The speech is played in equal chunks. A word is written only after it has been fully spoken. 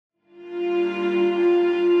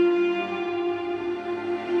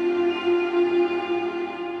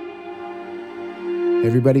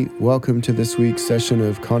everybody. Welcome to this week's session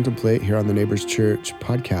of Contemplate here on the Neighbors Church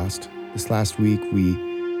podcast. This last week, we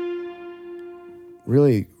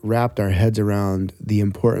really wrapped our heads around the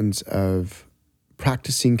importance of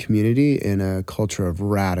practicing community in a culture of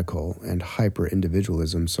radical and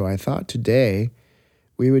hyper-individualism. So I thought today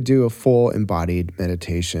we would do a full embodied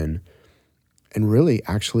meditation and really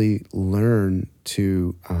actually learn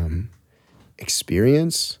to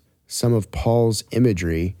experience some of Paul's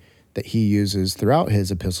imagery that he uses throughout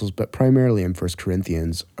his epistles, but primarily in 1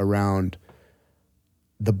 Corinthians, around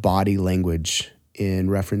the body language in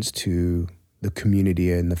reference to the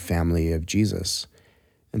community and the family of Jesus.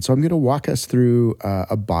 And so I'm going to walk us through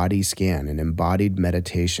a body scan, an embodied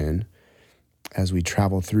meditation, as we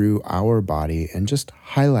travel through our body and just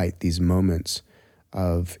highlight these moments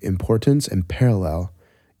of importance and parallel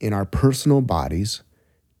in our personal bodies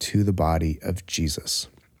to the body of Jesus.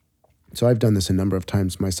 So I've done this a number of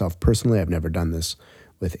times myself personally. I've never done this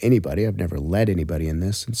with anybody. I've never led anybody in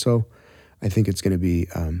this. And so I think it's going to be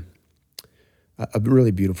a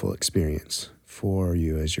really beautiful experience for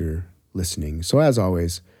you as you're listening. So as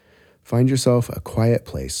always, find yourself a quiet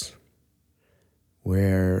place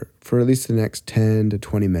where for at least the next 10 to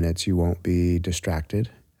 20 minutes, you won't be distracted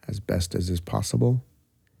as best as is possible,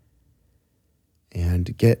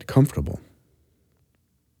 and get comfortable.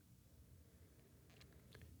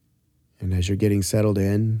 And as you're getting settled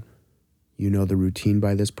in, you know the routine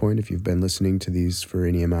by this point. If you've been listening to these for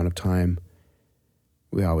any amount of time,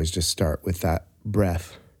 we always just start with that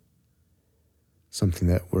breath, something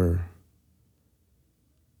that we're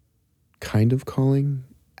kind of calling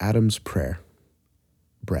Adam's prayer,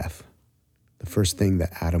 breath, the first thing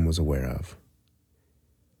that Adam was aware of.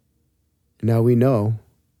 Now we know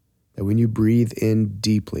that when you breathe in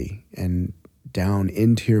deeply and down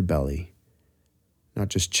into your belly, not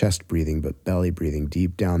just chest breathing, but belly breathing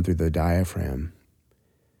deep down through the diaphragm,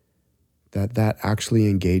 that actually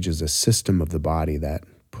engages a system of the body that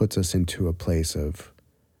puts us into a place of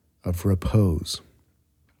repose,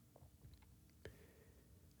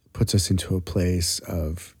 puts us into a place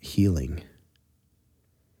of healing.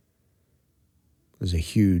 There's a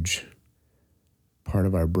huge part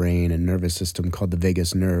of our brain and nervous system called the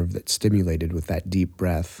vagus nerve that's stimulated with that deep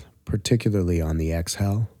breath, particularly on the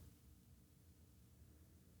exhale.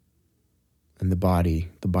 And the body,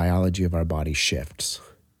 the biology of our body shifts.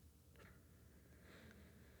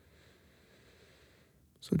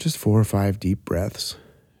 So just 4 or 5 deep breaths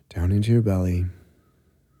down into your belly,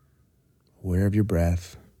 aware of your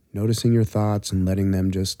breath, noticing your thoughts and letting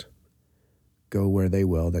them just go where they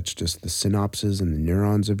will. That's just the synapses and the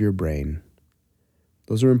neurons of your brain.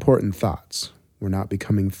 Those are important thoughts. We're not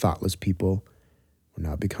becoming thoughtless people. We're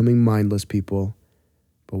not becoming mindless people.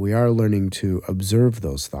 But we are learning to observe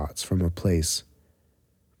those thoughts from a place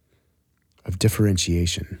of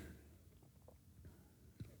differentiation.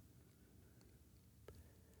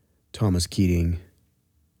 Thomas Keating,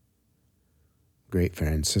 great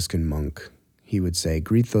Franciscan monk, he would say,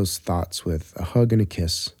 greet those thoughts with a hug and a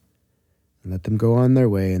kiss, and let them go on their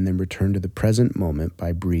way, and then return to the present moment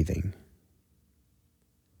by breathing.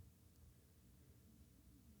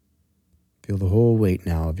 Feel the whole weight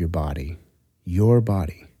now of your body,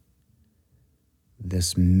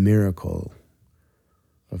 this miracle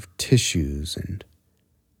of tissues and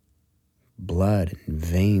blood and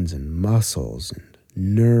veins and muscles and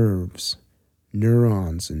nerves,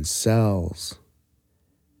 neurons and cells,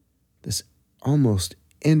 this almost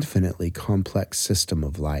infinitely complex system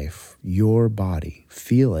of life, your body.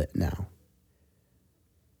 Feel it now.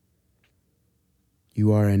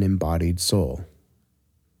 You are an embodied soul,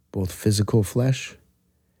 both physical flesh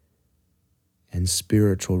and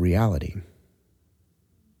spiritual reality.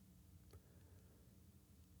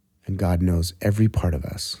 And God knows every part of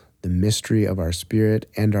us, the mystery of our spirit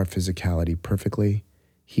and our physicality perfectly.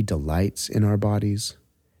 He delights in our bodies.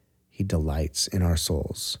 He delights in our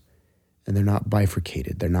souls. And they're not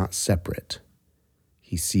bifurcated. They're not separate.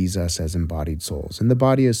 He sees us as embodied souls. And the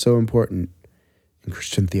body is so important in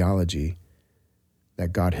Christian theology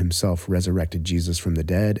that God himself resurrected Jesus from the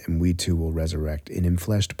dead, and we too will resurrect in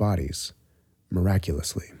enfleshed bodies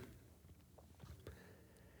miraculously.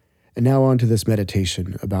 And now on to this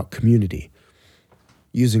meditation about community,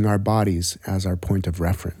 using our bodies as our point of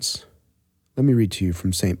reference. Let me read to you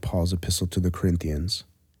from St. Paul's epistle to the Corinthians.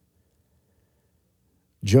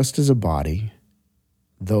 Just as a body,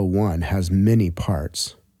 though one, has many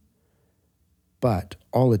parts, but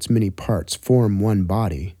all its many parts form one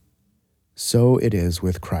body, so it is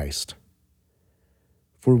with Christ.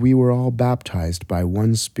 For we were all baptized by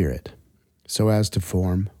one Spirit, so as to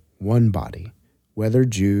form one body, whether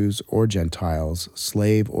Jews or Gentiles,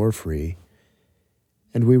 slave or free,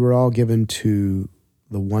 and we were all given to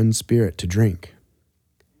the one Spirit to drink.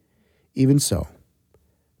 Even so,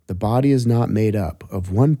 the body is not made up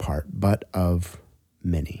of one part, but of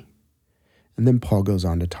many. And then Paul goes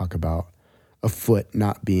on to talk about a foot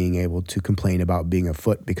not being able to complain about being a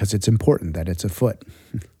foot because it's important that it's a foot.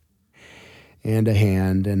 And a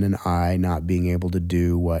hand and an eye not being able to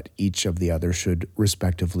do what each of the others should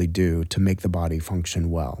respectively do to make the body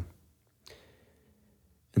function well.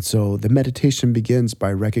 And so the meditation begins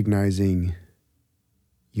by recognizing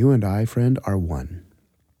you and I, friend, are one.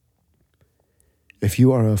 If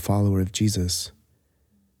you are a follower of Jesus,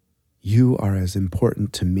 you are as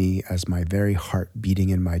important to me as my very heart beating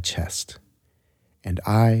in my chest. And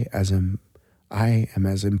I am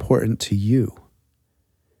as important to you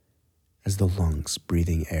as the lungs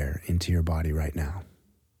breathing air into your body right now.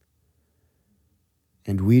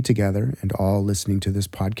 And we together, and all listening to this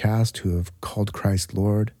podcast who have called Christ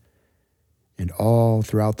Lord, and all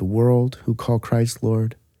throughout the world who call Christ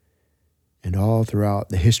Lord, and all throughout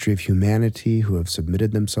the history of humanity who have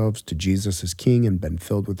submitted themselves to Jesus as King and been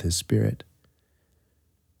filled with His Spirit,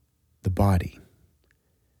 the body,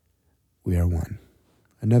 we are one.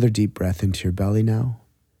 Another deep breath into your belly now,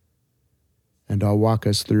 and I'll walk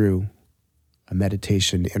us through a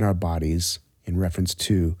meditation in our bodies in reference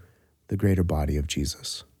to the greater body of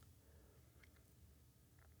Jesus.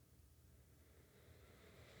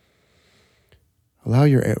 Allow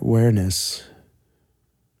your awareness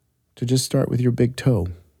to just start with your big toe,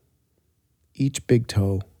 each big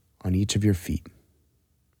toe on each of your feet.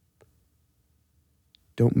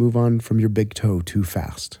 Don't move on from your big toe too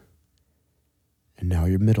fast. And now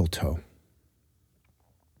your middle toe.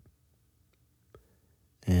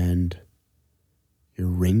 And your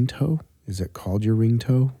ring toe? Is it called your ring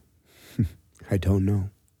toe? I don't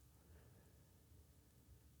know.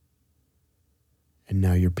 And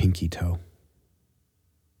now your pinky toe.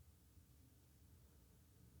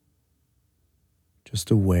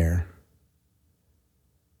 Just aware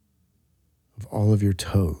of all of your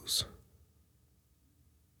toes.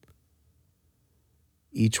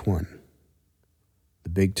 Each one. The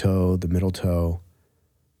big toe, the middle toe,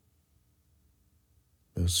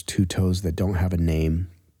 those two toes that don't have a name,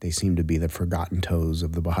 they seem to be the forgotten toes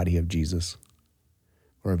of the body of Jesus,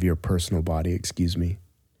 or of your personal body, excuse me.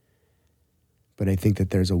 But I think that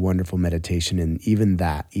there's a wonderful meditation in even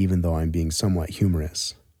that, even though I'm being somewhat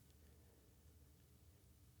humorous.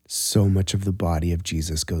 So much of the body of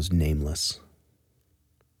Jesus goes nameless.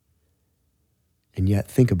 And yet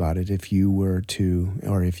think about it, if you were to,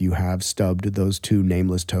 or if you have stubbed those two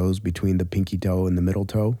nameless toes between the pinky toe and the middle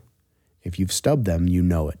toe, if you've stubbed them, you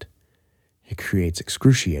know it. It creates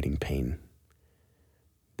excruciating pain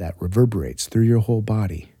that reverberates through your whole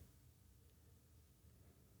body.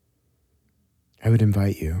 I would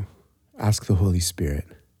invite you, ask the Holy Spirit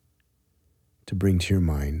to bring to your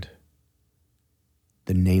mind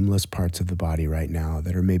the nameless parts of the body right now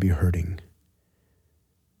that are maybe hurting,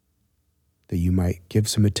 that you might give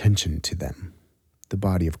some attention to them, the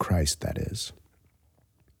body of Christ, that is.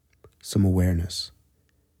 Some awareness.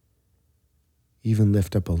 Even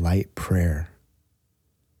lift up a light prayer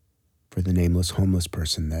for the nameless homeless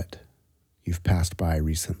person that you've passed by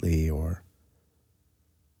recently, or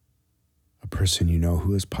a person you know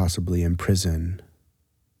who is possibly in prison.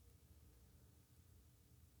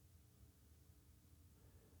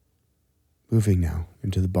 Moving now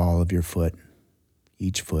into the ball of your foot,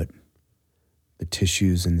 each foot, the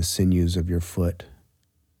tissues and the sinews of your foot,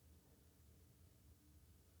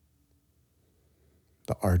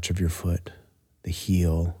 the arch of your foot, the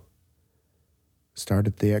heel. Start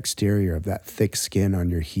at the exterior of that thick skin on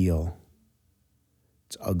your heel.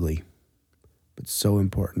 It's ugly, but so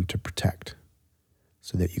important to protect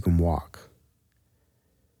so that you can walk.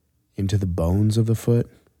 Into the bones of the foot,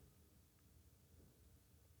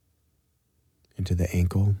 into the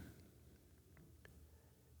ankle.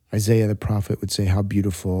 Isaiah the prophet would say, how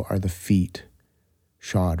beautiful are the feet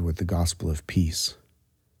shod with the gospel of peace.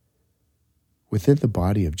 Within the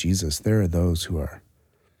body of Jesus, there are those who are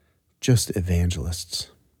just evangelists.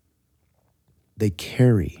 They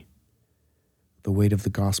carry the weight of the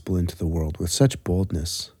gospel into the world with such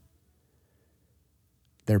boldness.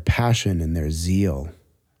 Their passion and their zeal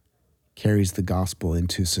carries the gospel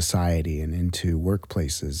into society and into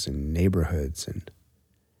workplaces and neighborhoods. And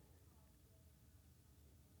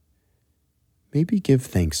maybe give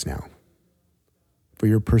thanks now for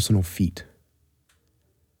your personal feet,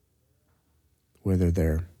 whether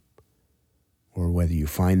you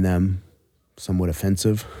find them somewhat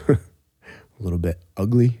offensive, a little bit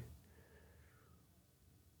ugly.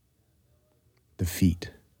 The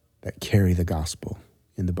feet that carry the gospel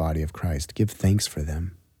in the body of Christ. Give thanks for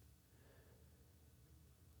them.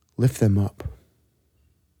 Lift them up.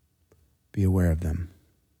 Be aware of them.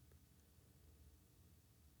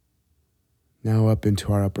 Now up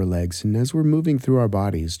into our upper legs, and as we're moving through our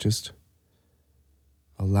bodies, just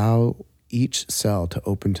allow each cell to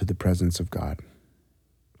open to the presence of God.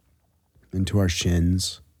 Into our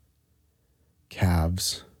shins,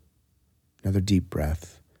 calves. Another deep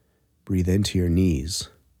breath. Breathe into your knees.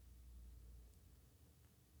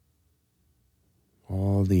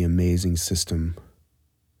 All the amazing system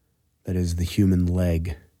that is the human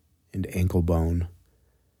leg and ankle bone.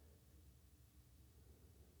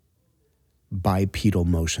 Bipedal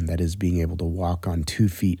motion, that is being able to walk on 2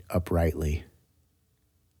 feet uprightly.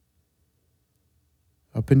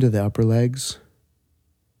 Up into the upper legs.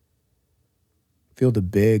 Feel the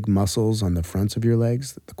big muscles on the fronts of your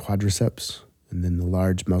legs, the quadriceps, and then the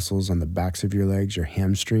large muscles on the backs of your legs, your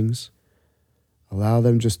hamstrings. Allow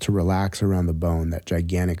them just to relax around the bone, that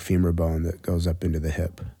gigantic femur bone that goes up into the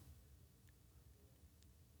hip.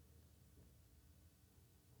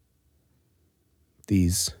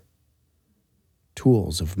 These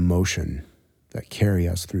tools of motion that carry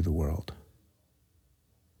us through the world.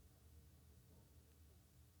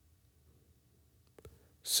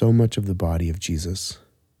 So much of the body of Jesus,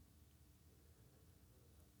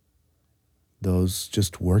 those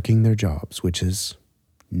just working their jobs, which is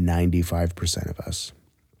 95% of us,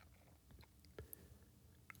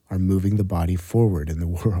 are moving the body forward in the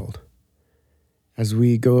world as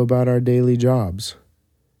we go about our daily jobs,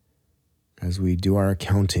 as we do our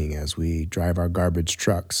accounting, as we drive our garbage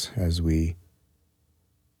trucks, as we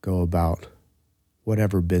go about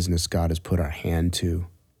whatever business God has put our hand to.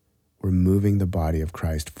 We're moving the body of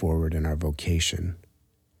Christ forward in our vocation.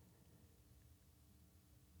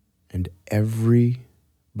 And every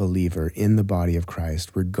believer in the body of Christ,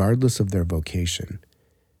 regardless of their vocation,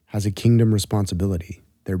 has a kingdom responsibility.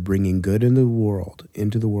 They're bringing good into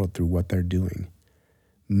the world through what they're doing,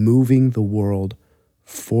 moving the world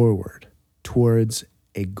forward towards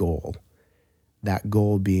a goal, that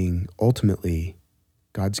goal being ultimately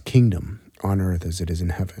God's kingdom on earth as it is in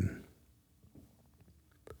heaven.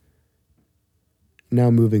 Now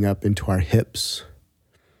moving up into our hips,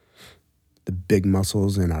 the big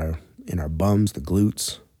muscles in our bums, the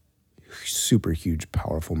glutes, super huge,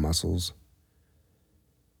 powerful muscles,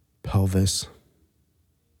 pelvis,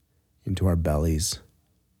 into our bellies.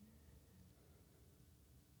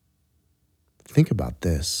 Think about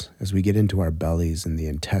this as we get into our bellies and the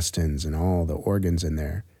intestines and all the organs in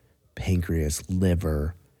there, pancreas,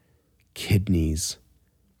 liver, kidneys.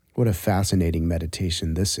 What a fascinating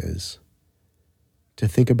meditation this is. To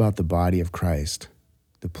think about the body of Christ,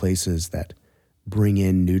 the places that bring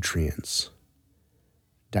in nutrients,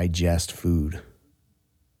 digest food.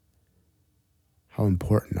 How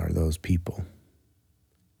important are those people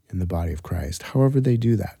in the body of Christ, however they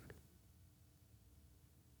do that?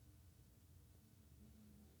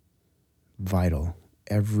 Vital,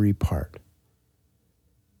 every part.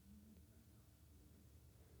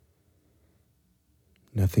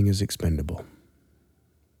 Nothing is expendable.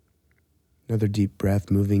 Another deep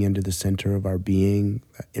breath, moving into the center of our being,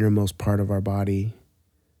 the innermost part of our body,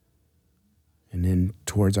 and then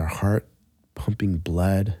towards our heart, pumping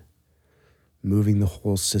blood, moving the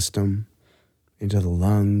whole system into the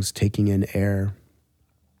lungs, taking in air,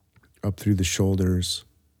 up through the shoulders,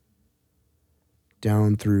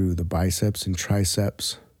 down through the biceps and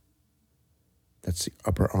triceps. That's the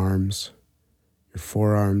upper arms, your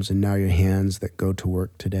forearms, and now your hands that go to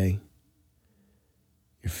work today.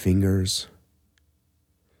 Your fingers,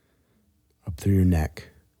 up through your neck,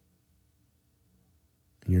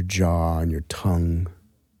 and your jaw and your tongue,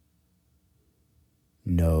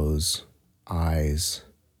 nose, eyes,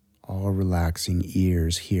 all relaxing,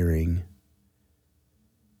 ears, hearing,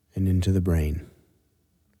 and into the brain.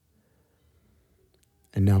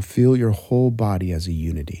 And now feel your whole body as a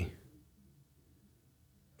unity.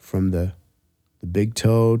 From the big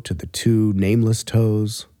toe to the 2 nameless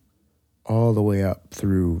toes, all the way up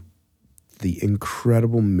through the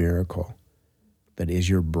incredible miracle that is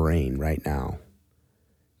your brain right now,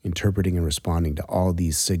 interpreting and responding to all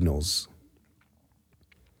these signals,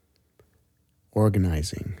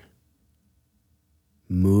 organizing,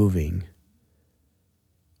 moving,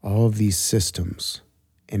 all of these systems.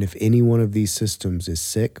 And if any one of these systems is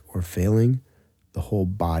sick or failing, the whole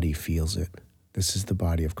body feels it. This is the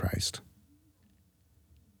body of Christ.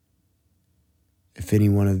 If any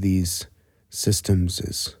one of these systems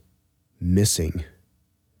is missing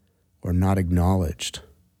or not acknowledged,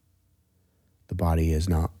 the body is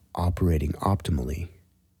not operating optimally.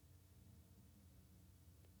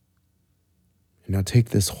 And now take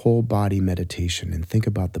this whole body meditation and think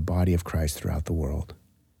about the body of Christ throughout the world.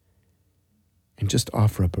 And just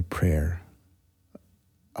offer up a prayer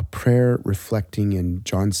reflecting in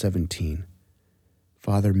John 17.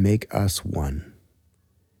 Father, make us one.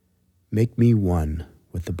 Make me one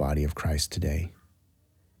with the body of Christ today.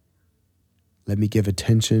 Let me give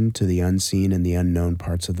attention to the unseen and the unknown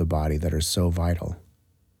parts of the body that are so vital.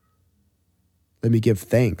 Let me give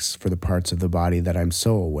thanks for the parts of the body that I'm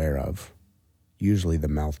so aware of, usually the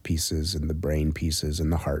mouth pieces and the brain pieces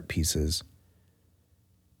and the heart pieces.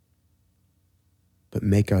 But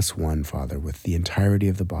make us one, Father, with the entirety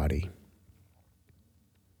of the body.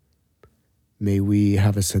 May we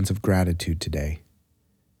have a sense of gratitude today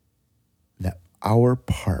that our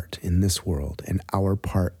part in this world and our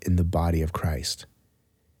part in the body of Christ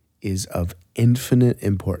is of infinite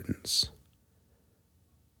importance.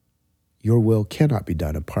 Your will cannot be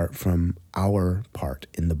done apart from our part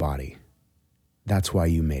in the body. That's why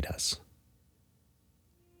you made us.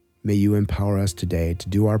 May you empower us today to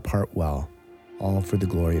do our part well, all for the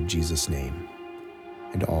glory of Jesus' name,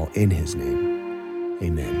 and all in his name.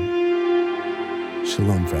 Amen.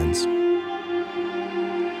 Shalom, friends.